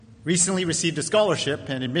recently received a scholarship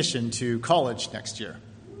and admission to college next year.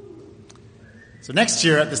 So next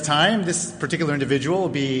year at this time, this particular individual will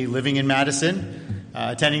be living in Madison,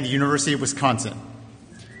 attending the University of Wisconsin.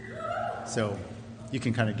 So you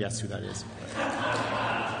can kind of guess who that is.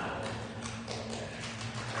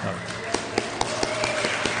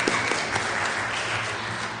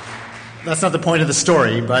 That's not the point of the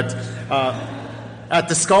story, but at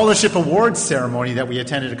the scholarship awards ceremony that we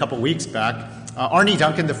attended a couple weeks back, Arnie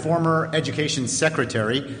Duncan, the former education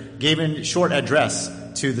secretary, gave a short address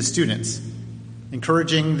to the students,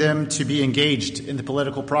 encouraging them to be engaged in the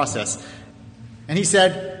political process. And he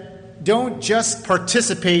said, don't just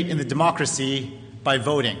participate in the democracy by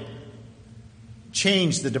voting.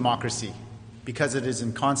 Change the democracy because it is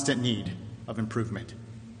in constant need of improvement.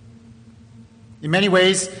 In many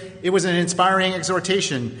ways, it was an inspiring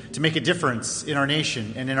exhortation to make a difference in our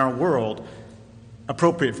nation and in our world,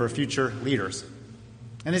 appropriate for future leaders.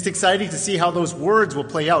 And it's exciting to see how those words will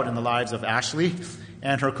play out in the lives of Ashley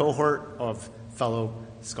and her cohort of fellow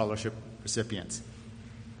scholarship recipients.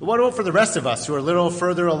 But what about for the rest of us who are a little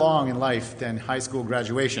further along in life than high school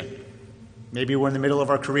graduation? Maybe we're in the middle of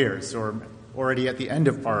our careers or already at the end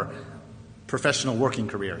of our professional working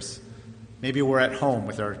careers. Maybe we're at home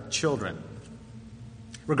with our children.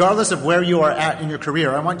 Regardless of where you are at in your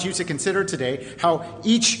career, I want you to consider today how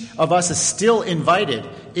each of us is still invited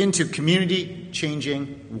into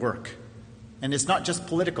community-changing work. And it's not just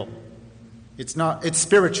political. It's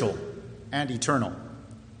spiritual and eternal.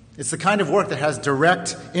 It's the kind of work that has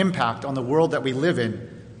direct impact on the world that we live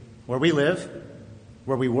in, where we live,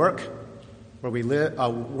 where we work, where we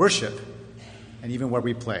worship, and even where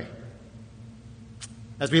we play.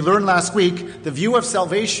 As we learned last week, the view of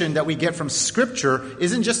salvation that we get from Scripture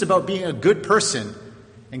isn't just about being a good person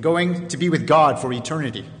and going to be with God for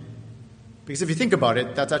eternity. Because if you think about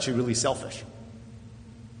it, that's actually really selfish.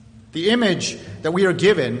 The image that we are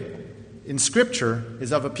given in Scripture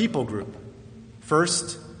is of a people group.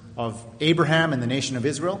 First, of Abraham and the nation of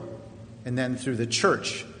Israel, and then through the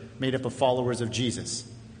church made up of followers of Jesus.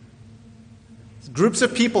 Groups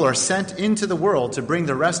of people are sent into the world to bring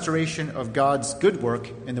the restoration of God's good work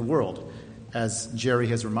in the world, as Jerry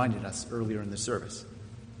has reminded us earlier in the service.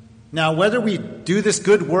 Now, whether we do this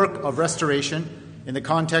good work of restoration in the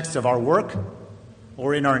context of our work,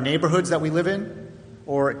 or in our neighborhoods that we live in,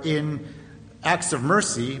 or in acts of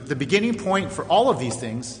mercy, the beginning point for all of these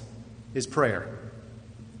things is prayer.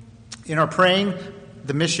 In our Praying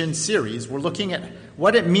the Mission series, we're looking at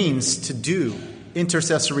what it means to do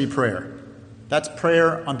intercessory prayer. That's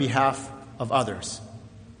prayer on behalf of others.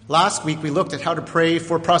 Last week, we looked at how to pray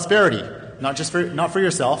for prosperity, not for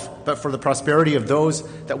yourself, but for the prosperity of those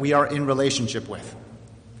that we are in relationship with.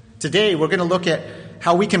 Today, we're going to look at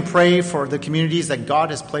how we can pray for the communities that God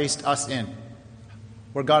has placed us in,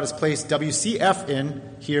 where God has placed WCF in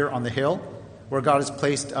here on the Hill, where God has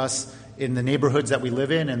placed us in the neighborhoods that we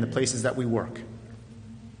live in and the places that we work.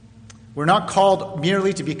 We're not called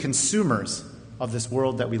merely to be consumers of this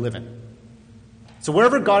world that we live in. So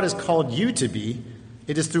wherever God has called you to be,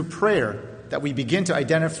 it is through prayer that we begin to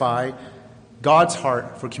identify God's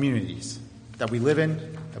heart for communities that we live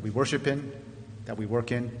in, that we worship in, that we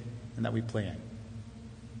work in, and that we play in.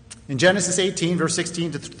 In Genesis 18, verse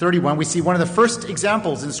 16 to 31, we see one of the first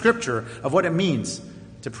examples in Scripture of what it means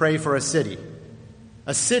to pray for a city.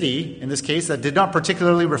 A city, in this case, that did not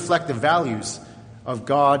particularly reflect the values of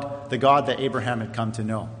God, the God that Abraham had come to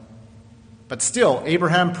know. But still,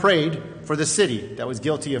 Abraham prayed for the city that was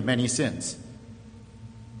guilty of many sins.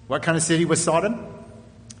 What kind of city was Sodom?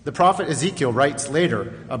 The prophet Ezekiel writes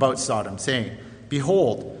later about Sodom, saying,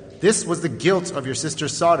 "Behold, this was the guilt of your sister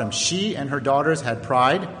Sodom. She and her daughters had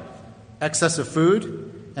pride, excess of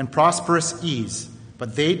food, and prosperous ease,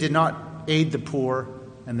 but they did not aid the poor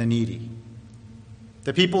and the needy."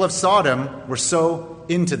 The people of Sodom were so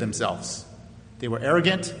into themselves. They were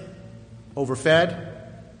arrogant, overfed,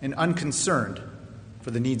 and unconcerned for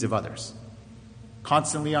the needs of others.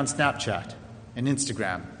 Constantly on Snapchat and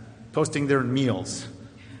Instagram, posting their meals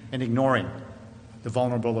and ignoring the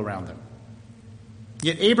vulnerable around them.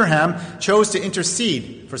 Yet Abraham chose to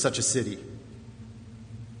intercede for such a city,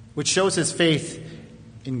 which shows his faith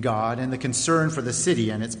in God and the concern for the city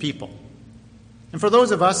and its people. And for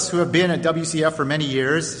those of us who have been at WCF for many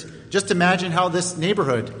years, just imagine how this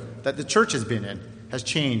neighborhood that the church has been in has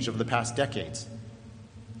changed over the past decades.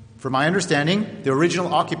 From my understanding, the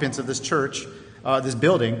original occupants of this church, this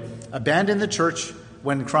building, abandoned the church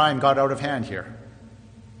when crime got out of hand here,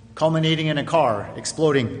 culminating in a car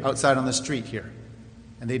exploding outside on the street here.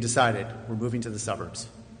 And they decided, we're moving to the suburbs.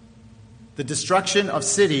 The destruction of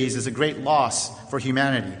cities is a great loss for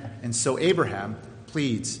humanity, and so Abraham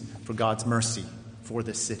pleads for God's mercy for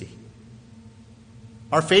this city.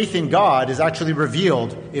 Our faith in God is actually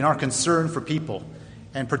revealed in our concern for people,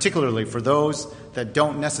 and particularly for those that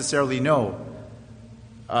don't necessarily know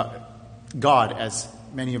God as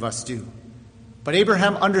many of us do. But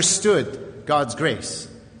Abraham understood God's grace,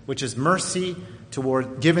 which is mercy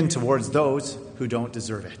given towards those who don't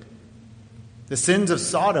deserve it. The sins of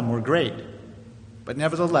Sodom were great, but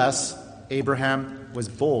nevertheless, Abraham was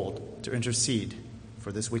bold to intercede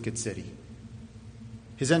for this wicked city.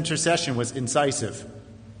 His intercession was incisive,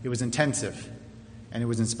 it was intensive, and it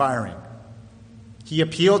was inspiring. He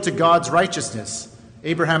appealed to God's righteousness.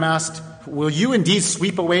 Abraham asked, "Will you indeed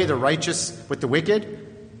sweep away the righteous with the wicked?"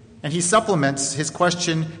 And he supplements his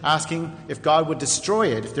question asking if God would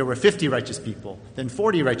destroy it if there were 50 righteous people, then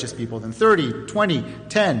 40 righteous people, then 30, 20,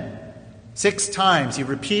 10. 6 times he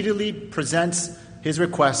repeatedly presents his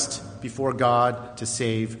request before God to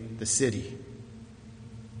save the city.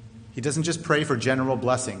 He doesn't just pray for general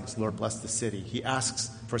blessings, Lord bless the city. He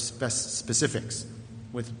asks for specifics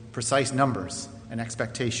with precise numbers and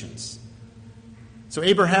expectations. So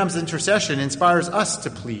Abraham's intercession inspires us to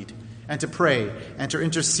plead and to pray and to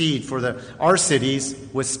intercede for our cities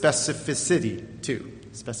with specificity too.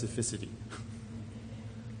 Specificity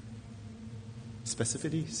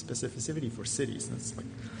for cities. Let's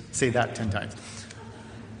say that 10 times.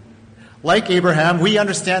 Like Abraham, we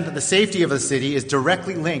understand that the safety of a city is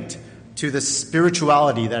directly linked to the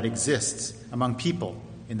spirituality that exists among people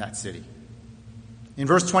in that city. In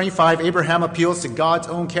verse 25, Abraham appeals to God's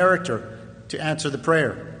own character to answer the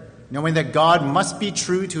prayer. Knowing that God must be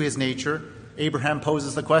true to his nature, Abraham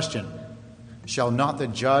poses the question, "Shall not the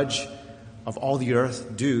judge of all the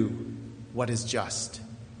earth do what is just?"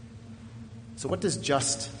 So what does a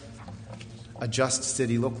just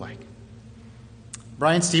city look like?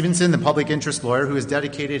 Brian Stevenson, the public interest lawyer who has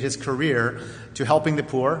dedicated his career to helping the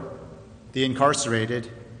poor, the incarcerated,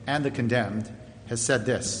 and the condemned, has said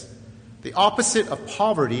this: "The opposite of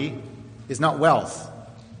poverty is not wealth.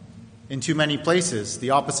 In too many places, the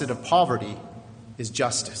opposite of poverty is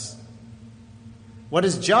justice. What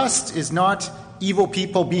is just is not evil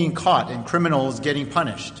people being caught and criminals getting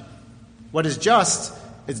punished. What is just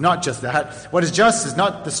is not just that. What is just is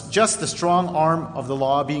not just the strong arm of the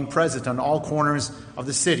law being present on all corners of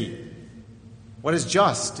the city. What is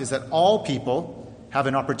just is that all people have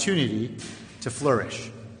an opportunity to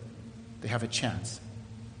flourish. They have a chance."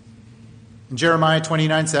 In Jeremiah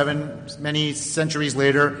 29:7, many centuries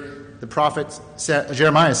later, the prophet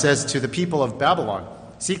Jeremiah says to the people of Babylon,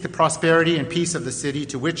 "Seek the prosperity and peace of the city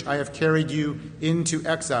to which I have carried you into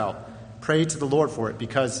exile. Pray to the Lord for it,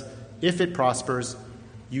 because if it prospers,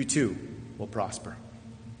 you too will prosper."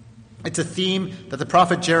 It's a theme that the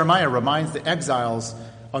prophet Jeremiah reminds the exiles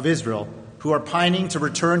of Israel who are pining to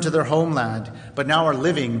return to their homeland, but now are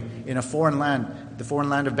living in a foreign land, the foreign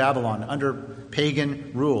land of Babylon, under pagan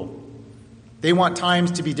rule. They want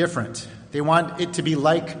times to be different. They want it to be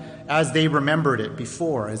like as they remembered it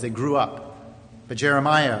before, as they grew up. But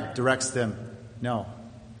Jeremiah directs them, "No,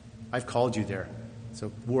 I've called you there.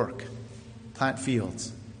 So work, plant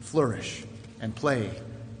fields, flourish, and play,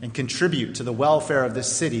 and contribute to the welfare of this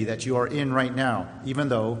city that you are in right now, even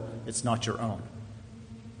though it's not your own."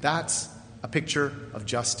 That's a picture of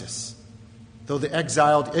justice. Though the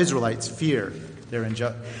exiled Israelites fear their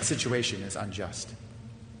situation is unjust.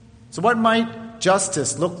 So what might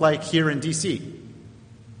justice look like here in D.C.?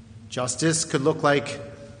 Justice could look like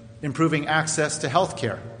improving access to health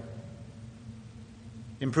care,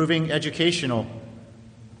 improving educational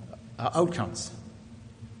outcomes,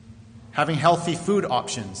 having healthy food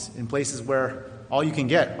options in places where all you can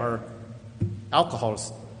get are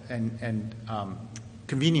alcohols and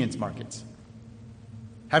convenience markets,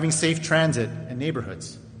 having safe transit in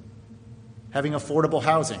neighborhoods, having affordable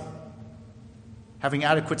housing, having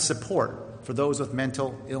adequate support for those with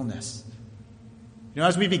mental illness.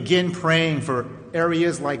 As we begin praying for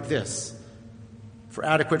areas like this, for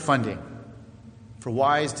adequate funding, for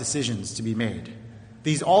wise decisions to be made,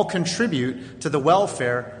 these all contribute to the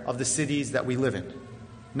welfare of the cities that we live in.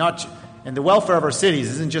 And the welfare of our cities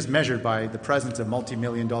isn't just measured by the presence of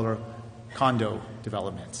multi-million-dollar condo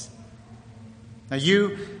developments. Now,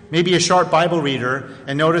 you may be a sharp Bible reader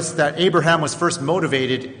and notice that Abraham was first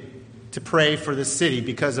motivated to pray for this city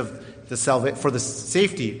because of for the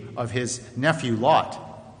safety of his nephew Lot.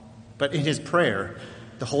 But in his prayer,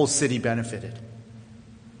 the whole city benefited.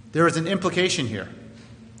 There is an implication here.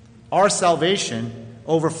 Our salvation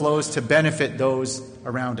overflows to benefit those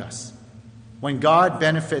around us. When God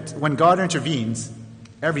intervenes,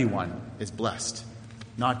 everyone is blessed,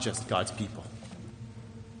 not just God's people.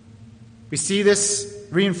 We see this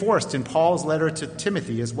reinforced in Paul's letter to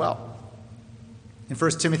Timothy as well. In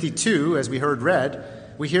 1 Timothy 2, as we heard read,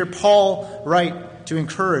 we hear Paul write to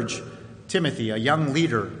encourage Timothy, a young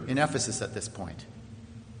leader in Ephesus at this point.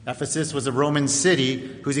 Ephesus was a Roman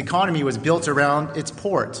city whose economy was built around its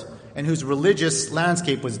port and whose religious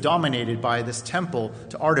landscape was dominated by this temple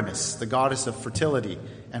to Artemis, the goddess of fertility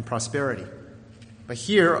and prosperity. But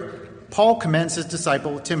here, Paul commends his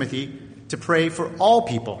disciple Timothy to pray for all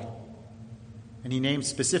people, and he names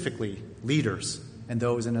specifically leaders and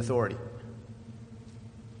those in authority.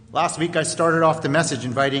 Last week, I started off the message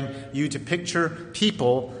inviting you to picture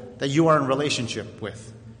people that you are in relationship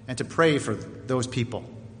with and to pray for those people.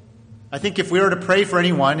 I think if we were to pray for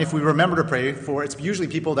anyone, if we remember to pray for, it's usually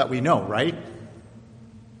people that we know, right?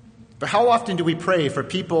 But how often do we pray for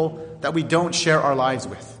people that we don't share our lives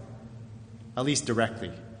with, at least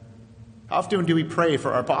directly? How often do we pray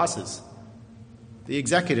for our bosses, the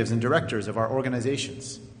executives and directors of our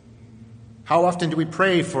organizations? How often do we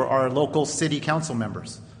pray for our local city council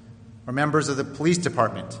members, or members of the police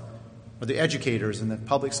department, or the educators in the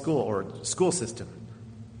public school or school system?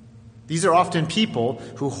 These are often people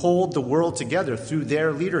who hold the world together through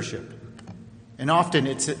their leadership. And often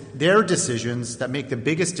it's their decisions that make the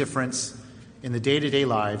biggest difference in the day-to-day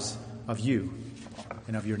lives of you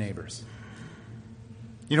and of your neighbors.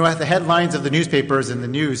 You know, the headlines of the newspapers and the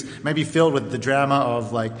news may be filled with the drama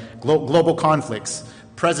of global conflicts,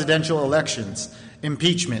 presidential elections,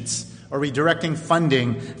 impeachments, or redirecting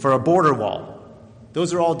funding for a border wall.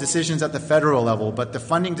 Those are all decisions at the federal level, but the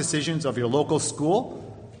funding decisions of your local school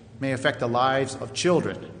may affect the lives of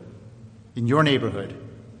children in your neighborhood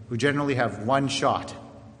who generally have one shot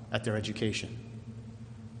at their education.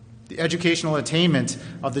 The educational attainment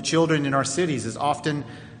of the children in our cities is often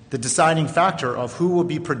the deciding factor of who will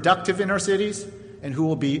be productive in our cities and who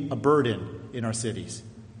will be a burden in our cities.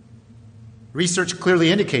 Research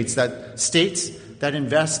clearly indicates that states that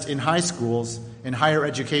invest in high schools and higher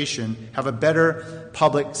education have a better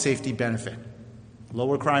public safety benefit.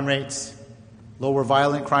 Lower crime rates, lower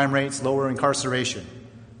violent crime rates, lower incarceration.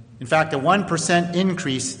 In fact, a 1%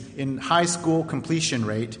 increase in high school completion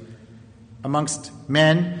rate amongst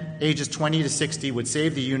men ages 20 to 60 would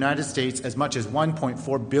save the United States as much as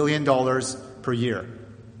 $1.4 billion per year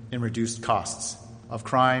in reduced costs of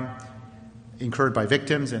crime incurred by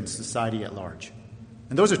victims and society at large.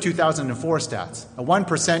 And those are 2004 stats. A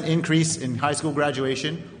 1% increase in high school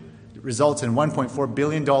graduation results in $1.4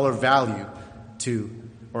 billion value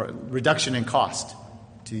or reduction in cost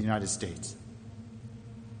to the United States.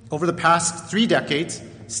 Over the past 3 decades,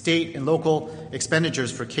 state and local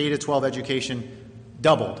expenditures for K-12 education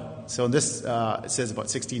doubled. So this says about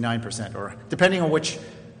 69%, or depending on which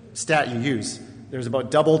stat you use, there's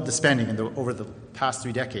about doubled the spending over the past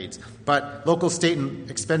 3 decades. But local state and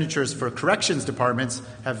expenditures for corrections departments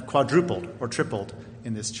have quadrupled or tripled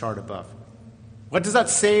in this chart above. What does that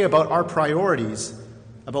say about our priorities,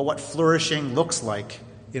 about what flourishing looks like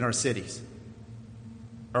in our cities?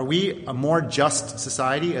 Are we a more just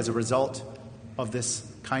society as a result of this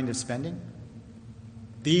kind of spending?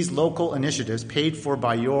 These local initiatives, paid for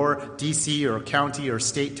by your DC or county or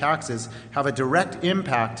state taxes, have a direct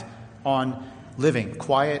impact on living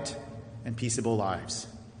quiet and peaceable lives.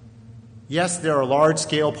 Yes, there are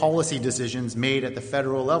large-scale policy decisions made at the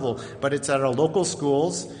federal level, but it's at our local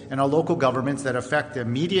schools and our local governments that affect the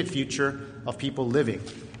immediate future of people living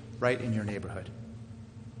right in your neighborhood.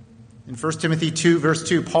 In 1 Timothy 2, verse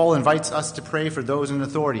 2, Paul invites us to pray for those in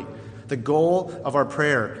authority. The goal of our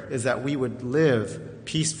prayer is that we would live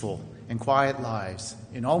peaceful and quiet lives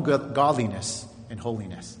in all godliness and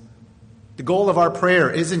holiness. The goal of our prayer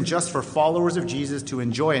isn't just for followers of Jesus to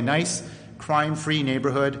enjoy a nice, crime-free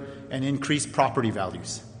neighborhood and increase property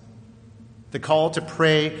values. The call to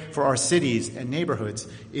pray for our cities and neighborhoods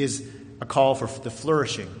is a call for the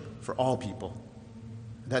flourishing for all people,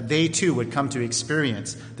 that they too would come to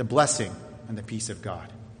experience the blessing and the peace of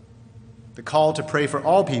God. The call to pray for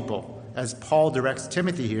all people, as Paul directs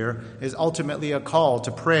Timothy here, is ultimately a call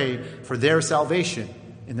to pray for their salvation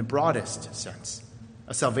in the broadest sense,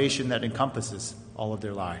 a salvation that encompasses all of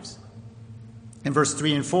their lives. In verse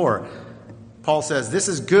 3 and 4, Paul says, "This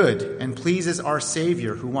is good and pleases our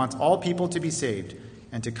Savior, who wants all people to be saved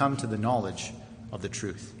and to come to the knowledge of the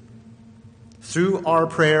truth." Through our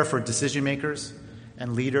prayer for decision makers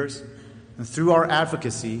and leaders, and through our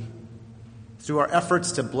advocacy, through our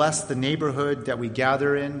efforts to bless the neighborhood that we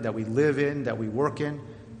gather in, that we live in, that we work in,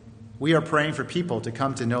 we are praying for people to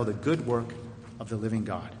come to know the good work of the living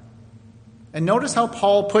God. And notice how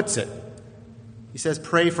Paul puts it. He says,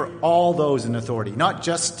 pray for all those in authority, not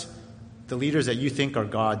just the leaders that you think are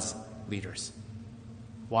God's leaders.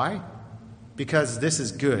 Why? because this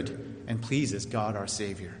is good and pleases God our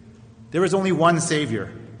Savior. There is only one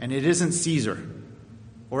Savior, and it isn't Caesar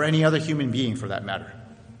or any other human being for that matter,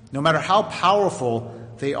 no matter how powerful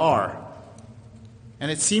they are.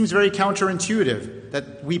 And it seems very counterintuitive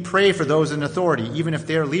that we pray for those in authority, even if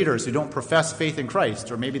they are leaders who don't profess faith in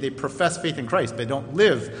Christ, or maybe they profess faith in Christ but don't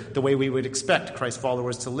live the way we would expect Christ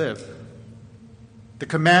followers to live. The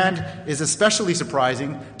command is especially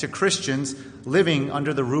surprising to Christians living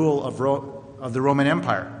under the rule of the Roman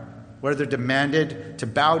Empire, where they're demanded to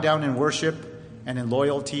bow down in worship and in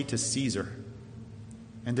loyalty to Caesar.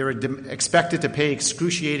 And they're expected to pay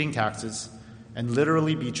excruciating taxes and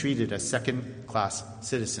literally be treated as second-class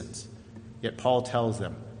citizens. Yet Paul tells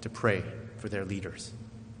them to pray for their leaders.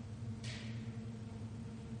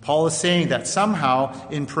 Paul is saying that somehow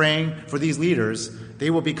in praying for these leaders,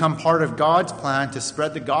 they will become part of God's plan to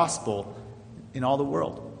spread the gospel in all the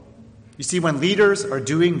world. You see, when leaders are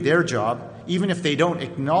doing their job, even if they don't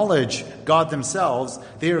acknowledge God themselves,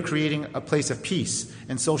 they are creating a place of peace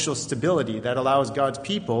and social stability that allows God's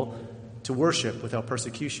people to worship without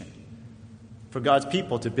persecution, for God's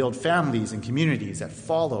people to build families and communities that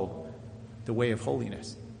follow the way of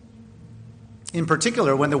holiness. In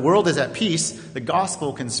particular, when the world is at peace, the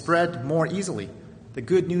gospel can spread more easily. The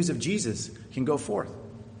good news of Jesus can go forth.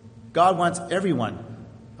 God wants everyone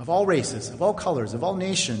of all races, of all colors, of all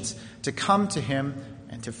nations to come to him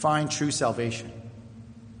and to find true salvation.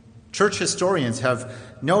 Church historians have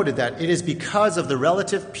noted that it is because of the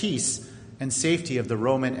relative peace and safety of the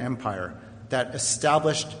Roman Empire that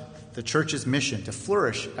established the church's mission to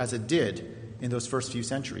flourish as it did in those first few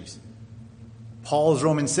centuries. Paul's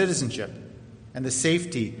Roman citizenship and the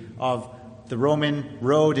safety of the Roman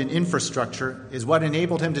road and infrastructure is what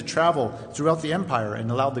enabled him to travel throughout the empire and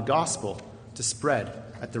allowed the gospel to spread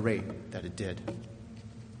at the rate that it did.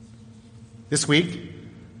 This week,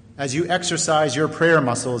 as you exercise your prayer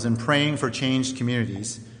muscles in praying for changed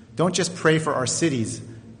communities, don't just pray for our cities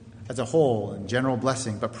as a whole and general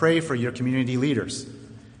blessing, but pray for your community leaders.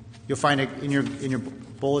 You'll find in your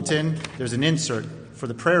bulletin, there's an insert for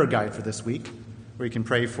the prayer guide for this week, where you can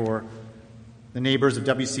pray for the neighbors of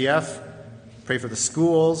WCF, pray for the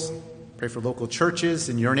schools, pray for local churches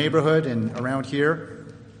in your neighborhood and around here,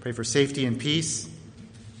 pray for safety and peace,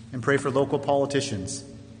 and pray for local politicians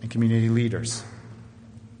and community leaders.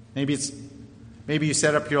 Maybe you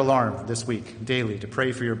set up your alarm this week daily to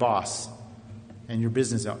pray for your boss and your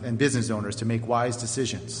business owners to make wise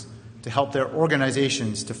decisions, to help their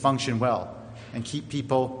organizations to function well and keep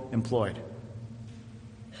people employed.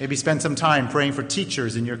 Maybe spend some time praying for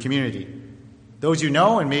teachers in your community, those you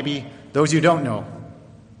know and maybe those you don't know,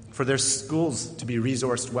 for their schools to be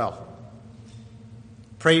resourced well.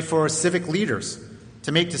 Pray for civic leaders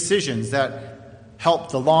to make decisions that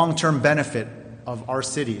help the long-term benefit of our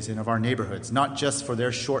cities and of our neighborhoods, not just for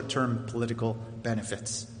their short-term political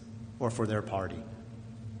benefits or for their party.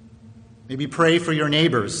 Maybe pray for your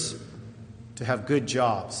neighbors to have good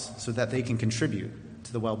jobs so that they can contribute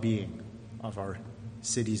to the well-being of our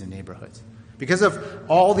cities and neighborhoods. Because if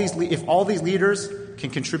all these leaders can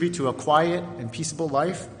contribute to a quiet and peaceable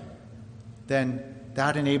life, then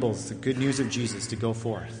that enables the good news of Jesus to go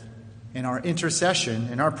forth. And our intercession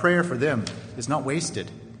and our prayer for them is not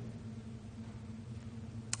wasted.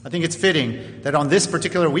 I think it's fitting that on this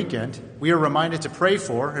particular weekend, we are reminded to pray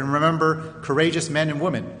for and remember courageous men and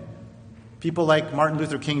women, people like Martin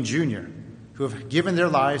Luther King Jr., who have given their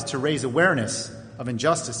lives to raise awareness of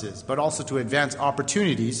injustices, but also to advance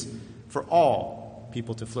opportunities for all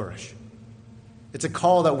people to flourish. It's a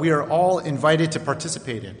call that we are all invited to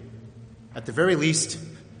participate in, at the very least,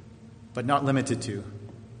 but not limited to,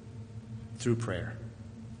 through prayer.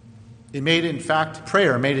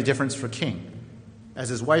 Prayer made a difference for King, as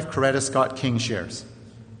his wife Coretta Scott King shares.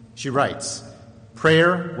 She writes,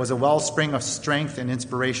 "Prayer was a wellspring of strength and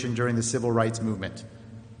inspiration during the civil rights movement.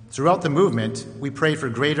 Throughout the movement, we prayed for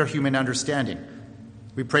greater human understanding.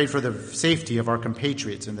 We prayed for the safety of our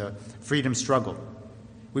compatriots in the freedom struggle.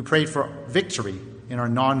 We prayed for victory in our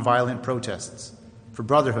nonviolent protests, for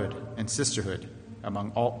brotherhood and sisterhood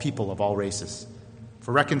among all people of all races,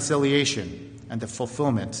 for reconciliation and the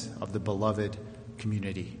fulfillment of the beloved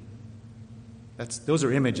community." Those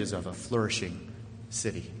are images of a flourishing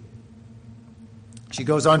city. She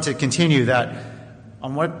goes on to continue that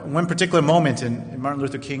on one particular moment in Martin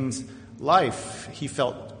Luther King's life, he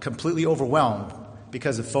felt completely overwhelmed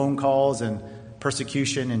because of phone calls and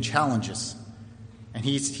persecution and challenges. And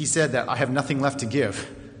he said that, "I have nothing left to give."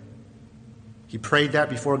 He prayed that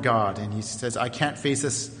before God, and he says, "I can't face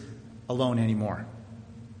this alone anymore."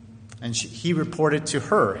 And he reported to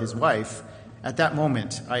her, his wife, At that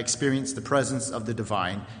moment, I experienced the presence of the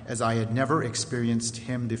divine as I had never experienced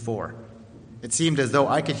him before. It seemed as though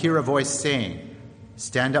I could hear a voice saying,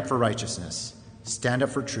 "Stand up for righteousness, stand up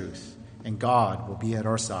for truth, and God will be at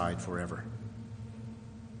our side forever."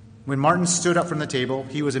 When Martin stood up from the table,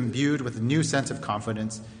 he was imbued with a new sense of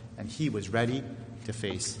confidence, and he was ready to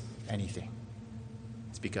face anything.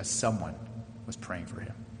 It's because someone was praying for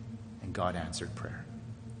him, and God answered prayer.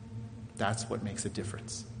 That's what makes a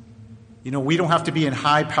difference. You know, we don't have to be in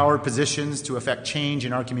high-powered positions to affect change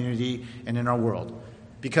in our community and in our world,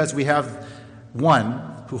 because we have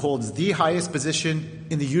one who holds the highest position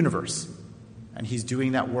in the universe, and he's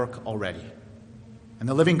doing that work already. And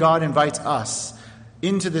the living God invites us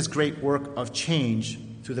into this great work of change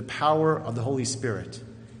through the power of the Holy Spirit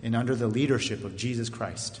and under the leadership of Jesus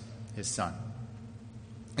Christ, his Son.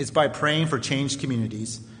 It's by praying for changed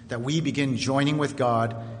communities that we begin joining with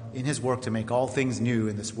God in his work to make all things new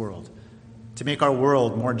in this world, to make our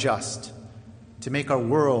world more just, to make our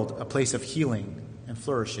world a place of healing and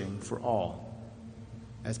flourishing for all,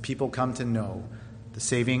 as people come to know the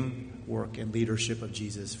saving work and leadership of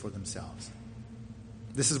Jesus for themselves.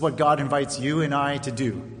 This is what God invites you and I to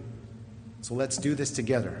do. So let's do this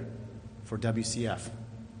together for WCF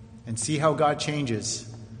and see how God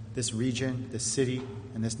changes this region, this city,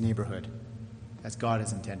 and this neighborhood as God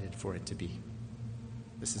has intended for it to be.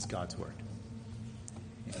 This is God's word.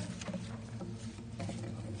 Amen.